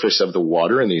surface of the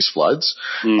water in these floods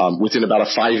within about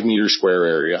a 5 meter square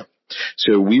area.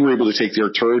 So we were able to take the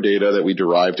Arturo data that we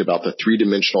derived about the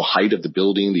 3-dimensional height of the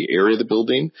building, the area of the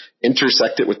building,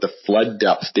 intersect it with the flood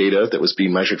depth data that was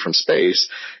being measured from space,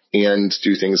 and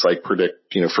do things like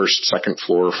predict, first, second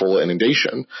floor full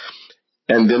inundation.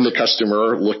 And then the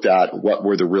customer looked at what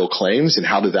were the real claims and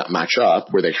how did that match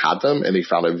up where they had them, and they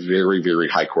found a very, very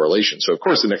high correlation. So of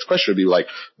course the next question would be like,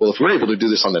 well, if we're able to do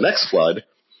this on the next flood,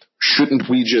 shouldn't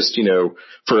we just,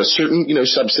 for a certain,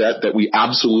 subset that we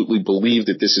absolutely believe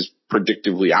that this is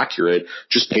predictively accurate,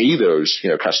 just pay those,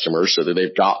 customers so that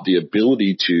they've got the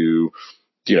ability to,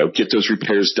 get those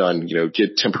repairs done,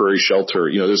 get temporary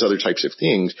shelter, those other types of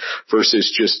things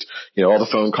versus just, all the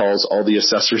phone calls, all the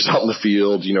assessors out in the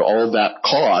field, all of that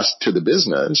cost to the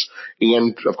business.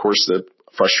 And of course the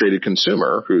frustrated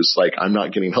consumer who's like, I'm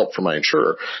not getting help from my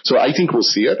insurer. So I think we'll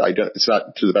see it. It's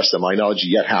not, to the best of my knowledge,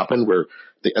 yet happened where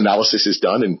the analysis is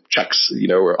done and checks,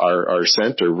 are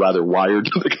sent or rather wired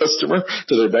to the customer,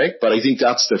 to their bank. But I think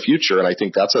that's the future. And I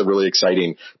think that's a really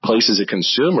exciting place as a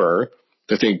consumer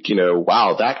to think,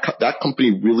 wow, that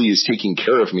company really is taking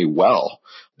care of me well.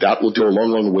 That will go a long,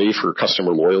 long way for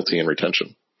customer loyalty and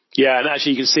retention. Yeah, and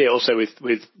actually you can see it also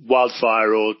with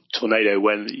wildfire or tornado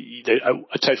when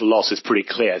a total loss is pretty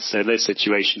clear. So in those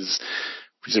situations,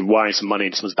 wiring some money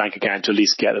into someone's bank account to at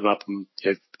least get them up and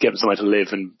get them somewhere to live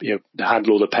and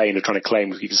handle all the pain of trying to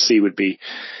claim, you can see would be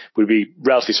hopefully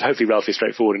relatively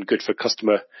straightforward and good for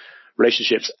customer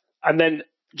relationships. And then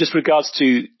just regards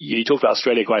to, you talked about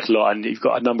Australia quite a lot, and you've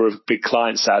got a number of big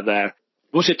clients out there.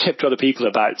 What's your tip to other people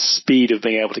about speed of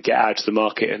being able to get out to the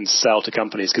market and sell to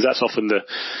companies? Because that's often the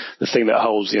thing that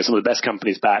holds some of the best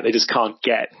companies back. They just can't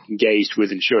get engaged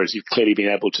with insurance. You've clearly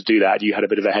been able to do that. You had a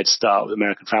bit of a head start with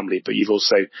American Family, but you've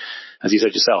also, as you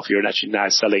said yourself, you're actually now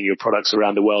selling your products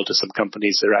around the world to some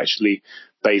companies that are actually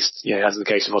based, as in the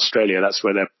case of Australia, that's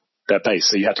where they're based.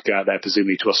 So you had to go out there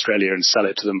presumably to Australia and sell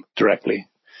it to them directly.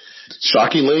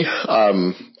 Shockingly,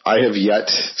 I have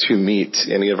yet to meet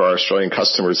any of our Australian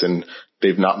customers, and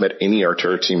they've not met any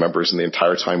Arturo team members in the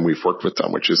entire time we've worked with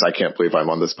them, which is, I can't believe I'm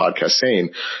on this podcast saying.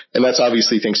 And that's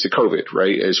obviously thanks to COVID,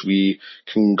 right? As we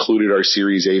concluded our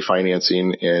Series A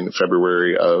financing in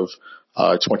February of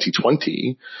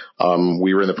 2020,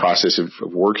 we were in the process of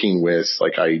working with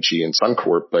like IAG and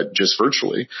Suncorp, but just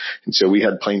virtually. And so we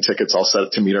had plane tickets all set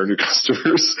up to meet our new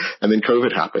customers, and then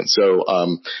COVID happened. So,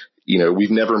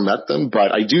 we've never met them,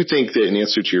 but I do think that in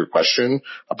answer to your question,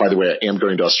 by the way, I am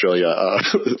going to Australia,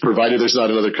 provided there's not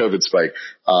another COVID spike,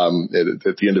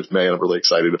 at the end of May. I'm really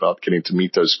excited about getting to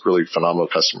meet those really phenomenal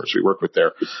customers we work with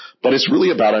there. But it's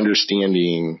really about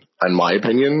understanding, in my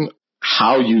opinion,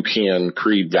 how you can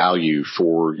create value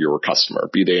for your customer,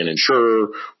 be they an insurer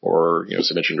or, as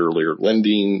I mentioned earlier,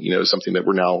 lending, something that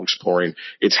we're now exploring.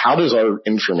 It's how does our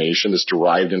information, this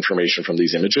derived information from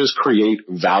these images, create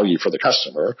value for the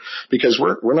customer? Because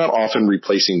we're not often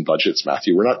replacing budgets,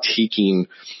 Matthew. We're not taking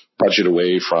budget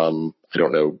away from,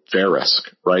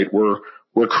 Verisk, right?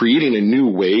 We're creating a new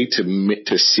way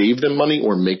to save them money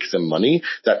or make them money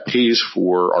that pays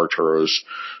for Arturo's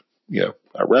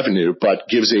revenue, but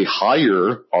gives a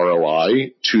higher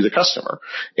ROI to the customer.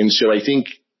 And so I think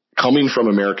coming from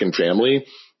American Family,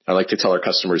 I like to tell our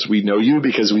customers, we know you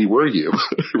because we were you,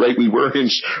 right?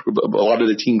 A lot of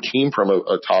the team came from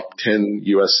a top 10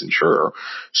 U.S. insurer.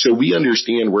 So we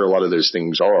understand where a lot of those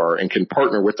things are and can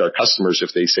partner with our customers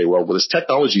if they say, well, this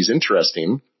technology is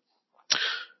interesting.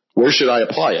 Where should I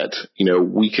apply it?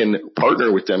 We can partner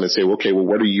with them and say, okay, well,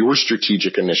 what are your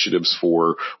strategic initiatives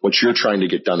for what you're trying to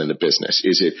get done in the business?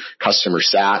 Is it customer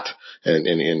sat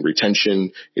and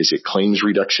retention? Is it claims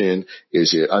reduction?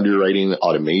 Is it underwriting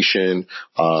automation?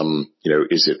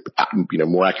 Is it,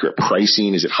 more accurate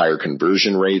pricing? Is it higher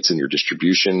conversion rates in your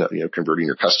distribution, converting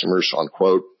your customers on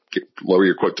quote? Lower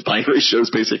your quote to bind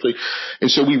ratios, basically. And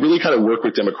so we really kind of work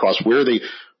with them across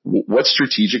what's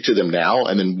strategic to them now,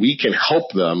 and then we can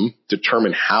help them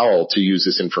determine how to use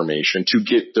this information to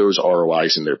get those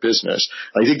ROIs in their business.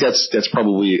 And I think that's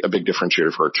probably a big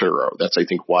differentiator for Arturo. That's, I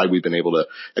think, why we've been able to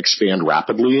expand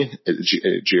rapidly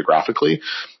geographically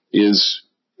is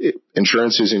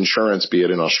insurance is insurance, be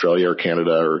it in Australia or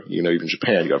Canada or, even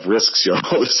Japan. You have risks,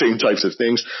 all the same types of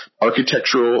things.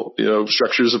 Architectural,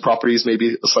 structures of properties may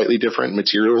be slightly different.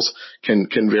 Materials can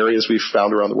vary, as we've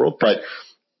found around the world, but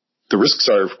the risks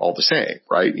are all the same,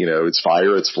 right? It's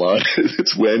fire, it's flood,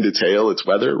 it's wind, it's hail, it's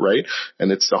weather, right?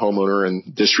 And it's the homeowner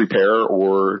and disrepair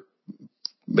or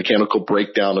mechanical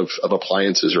breakdown of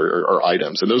appliances or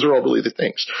items. And those are all really the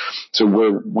things. So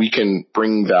where we can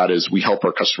bring that is we help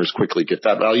our customers quickly get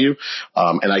that value.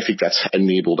 And I think that's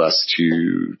enabled us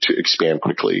to expand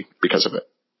quickly because of it.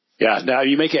 Yeah. Now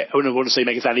you make it, I wouldn't want to say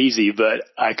make it sound easy, but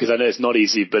because I know it's not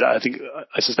easy, but I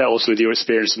suspect also with your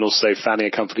experience and also founding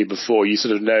a company before, you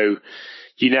sort of know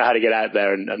how to get out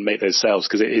there and make those sales,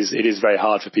 because it is very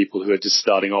hard for people who are just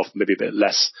starting off, maybe a bit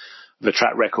less of a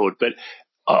track record. But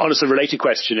on a sort of related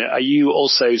question, are you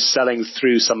also selling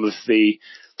through some of the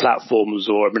platforms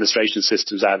or administration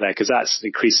systems out there? Because that's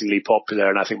increasingly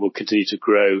popular and I think will continue to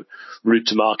grow route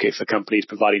to market for companies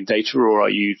providing data, or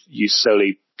are you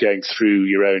solely going through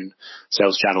your own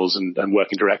sales channels and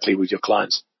working directly with your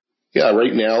clients? Yeah,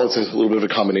 right now it's a little bit of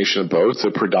a combination of both.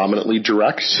 They're predominantly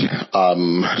direct.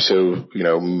 So,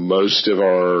 most of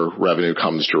our revenue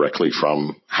comes directly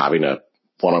from having a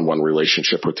one-on-one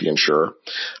relationship with the insurer.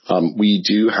 We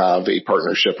do have a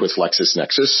partnership with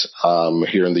LexisNexis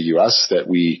here in the U.S. that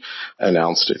we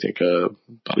announced, I think,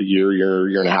 about a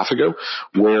year and a half ago,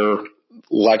 where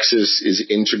Lexis is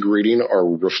integrating our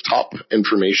rooftop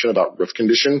information about roof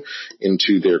condition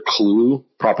into their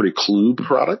property Clue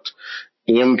product,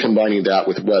 and combining that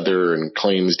with weather and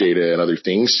claims data and other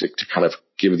things to kind of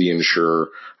give the insurer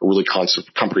a really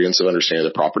comprehensive understanding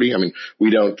of the property. I mean, we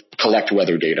don't collect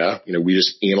weather data. We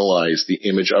just analyze the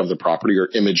image of the property or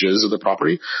images of the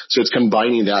property. So it's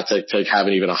combining that to have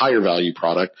an even a higher value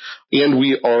product. And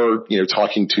we are,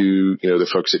 talking to, the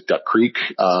folks at Duck Creek,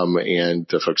 and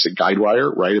the folks at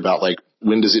Guidewire, right? About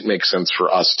when does it make sense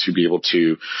for us to be able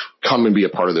to come and be a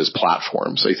part of those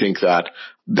platforms? I think that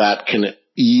can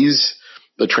ease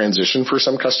the transition for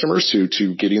some customers to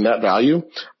getting that value.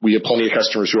 We have plenty of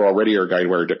customers who already are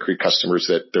Guidewire, Duck Creek customers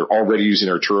that they're already using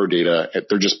Arturo data.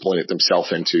 They're just pulling it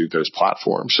themselves into those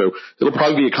platforms. So it'll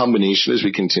probably be a combination as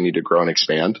we continue to grow and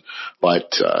expand.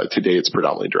 But today it's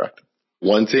predominantly direct.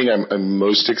 One thing I'm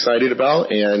most excited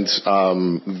about, and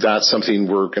that's something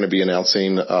we're going to be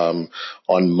announcing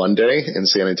on Monday in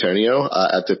San Antonio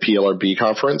at the PLRB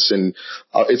conference. And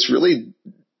it's really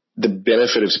the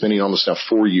benefit of spending almost now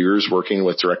 4 years working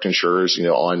with direct insurers,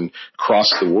 on across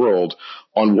the world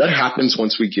on what happens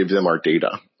once we give them our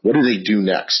data. What do they do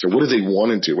next, or what do they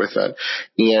want to do with it?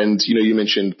 And, you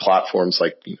mentioned platforms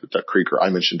like Duck Creek, or I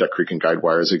mentioned Duck Creek and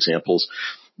Guidewire as examples.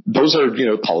 Those are,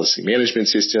 policy management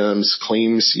systems,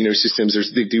 claims, systems.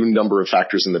 They do a number of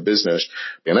factors in the business.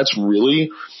 And that's really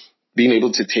being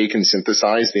able to take and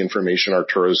synthesize the information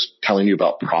Arturo's telling you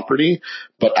about property,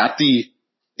 but at the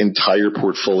entire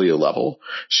portfolio level.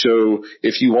 So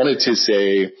if you wanted to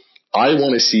say, I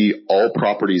want to see all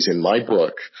properties in my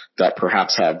book that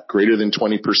perhaps have greater than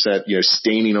 20%,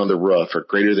 staining on the roof, or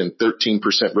greater than 13%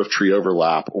 roof tree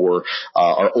overlap, or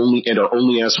are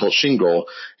only asphalt shingle,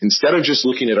 instead of just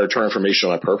looking at Arturo information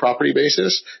on a per property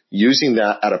basis, using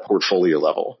that at a portfolio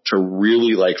level to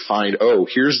really find,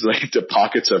 here's the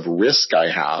pockets of risk I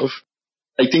have.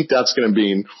 I think that's going to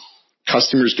be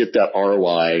customers get that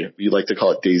ROI. We like to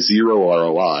call it day zero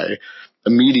ROI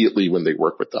immediately when they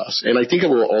work with us. And I think it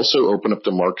will also open up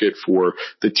the market for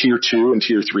the tier 2 and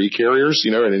tier 3 carriers,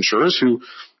 and insurers who,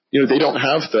 they don't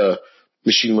have the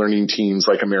machine learning teams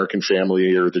like American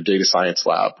Family or the data science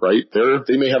lab, right?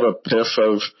 They may have a PIF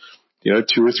of,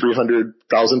 200,000 or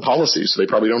 300,000 policies. So they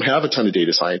probably don't have a ton of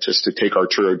data scientists to take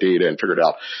Arturo data and figure it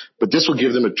out. But this will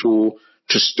give them a tool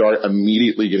to start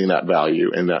immediately getting that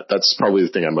value. And that's probably the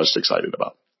thing I'm most excited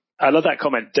about. I love that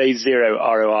comment, day zero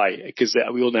ROI, because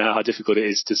we all know how difficult it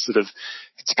is to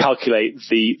calculate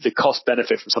the cost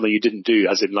benefit from something you didn't do,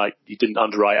 as in you didn't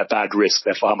underwrite a bad risk,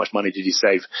 therefore how much money did you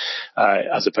save,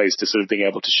 as opposed to sort of being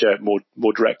able to share it more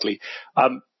directly.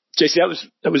 JC,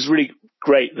 that was really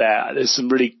great there. There's some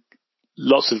really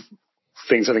lots of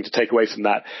things I think to take away from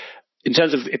that. In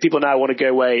terms of if people now want to go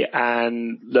away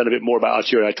and learn a bit more about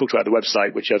Arturo, I talked about the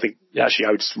website, which I think actually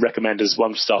I would recommend as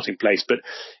one starting place. But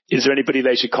is there anybody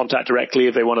they should contact directly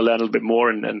if they want to learn a little bit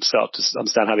more and start to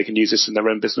understand how they can use this in their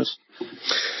own business?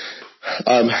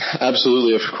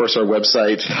 Absolutely. Of course, our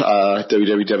website,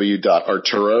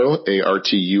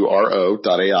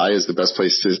 www.arturo.ai is the best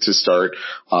place to start.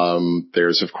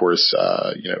 There's, of course,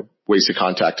 ways to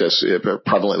contact us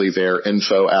prevalently there.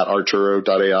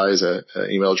 info@arturo.ai is an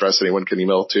email address anyone can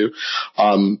email to.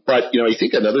 But, I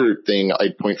think another thing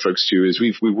I'd point folks to is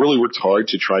we've really worked hard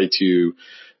to try to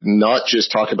not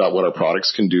just talk about what our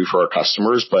products can do for our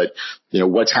customers, but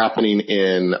what's happening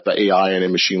in the AI and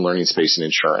in machine learning space in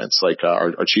insurance. Like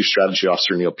our Chief Strategy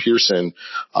Officer, Neil Pearson,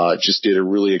 just did a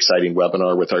really exciting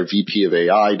webinar with our VP of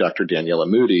AI, Dr. Daniela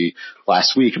Moody,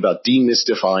 last week about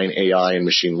demystifying AI and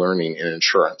machine learning in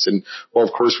insurance. And well,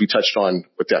 of course, we touched on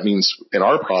what that means in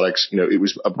our products. It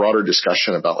was a broader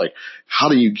discussion about like, how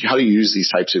do you use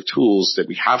these types of tools that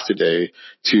we have today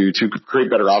to create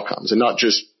better outcomes, and not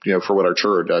just for what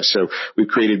Arturo does. So we've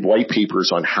created white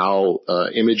papers on how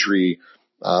imagery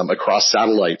across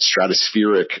satellite,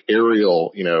 stratospheric,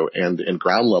 aerial, and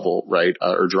ground level, right,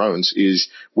 or drones is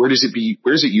where is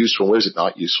it useful, where is it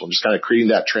not useful, and just kind of creating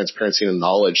that transparency and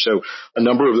knowledge. So a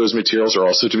number of those materials are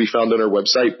also to be found on our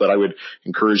website, but I would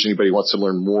encourage anybody who wants to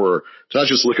learn more to not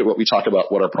just look at what we talk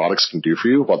about, what our products can do for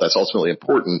you. While that's ultimately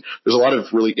important, there's a lot of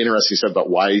really interesting stuff about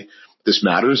why this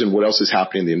matters and what else is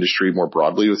happening in the industry more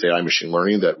broadly with AI machine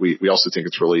learning that we also think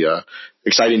it's really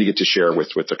exciting to get to share with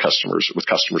the customers,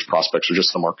 prospects, or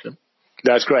just the market.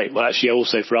 That's great. Well, actually,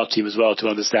 also for our team as well to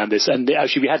understand this. And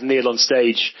actually, we had Neil on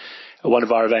stage at one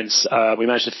of our events. We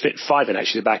managed to fit 5 in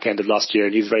actually the back end of last year,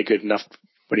 and he was very good enough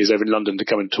when he was over in London to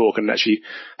come and talk. And actually,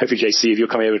 hopefully, JC, if you're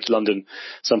coming over to London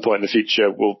at some point in the future,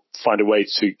 we'll find a way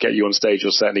to get you on stage, or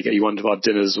certainly get you one of our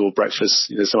dinners or breakfasts.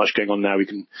 There's so much going on now. We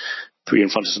can put you in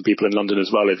front of some people in London as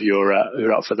well if you're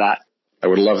up for that. I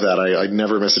would love that. I'd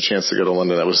never miss a chance to go to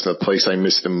London. That was the place I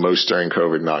missed the most during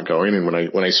COVID, not going. And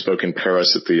when I spoke in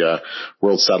Paris at the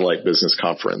World Satellite Business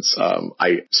Conference,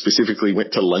 I specifically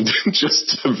went to London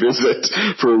just to visit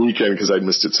for a weekend because I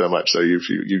missed it so much. So you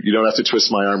don't have to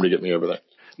twist my arm to get me over there.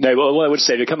 No, well, what I would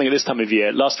say, we're coming at this time of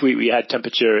year. Last week we had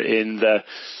temperature in the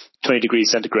 20 degrees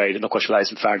centigrade. I'm not quite sure that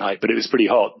is in Fahrenheit, but it was pretty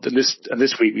hot. And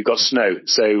this week we've got snow.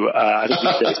 So I think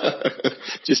we should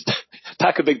just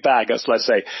pack a big bag. That's what I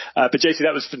say. But JC,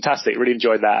 that was fantastic. Really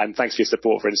enjoyed that. And thanks for your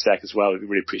support for Instech as well. We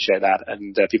really appreciate that.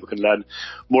 And people can learn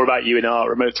more about you in our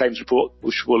remote claims report,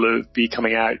 which will be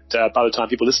coming out by the time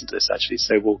people listen to this, actually.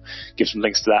 So we'll give some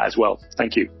links to that as well.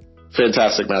 Thank you.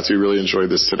 Fantastic, Matthew. Really enjoyed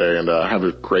this today, and have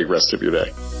a great rest of your day.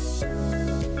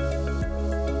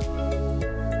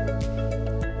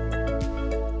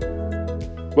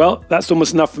 Well, that's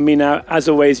almost enough for me now. As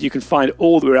always, you can find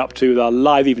all that we're up to with our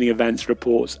live evening events,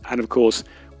 reports, and of course,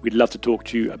 we'd love to talk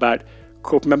to you about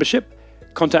corporate membership.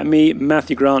 Contact me,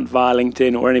 Matthew Grant, via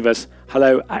LinkedIn, or any of us,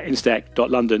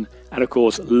 hello@instech.london. And of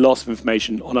course, lots of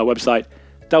information on our website,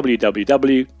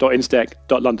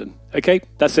 www.instech.london. Okay,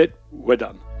 that's it. We're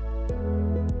done.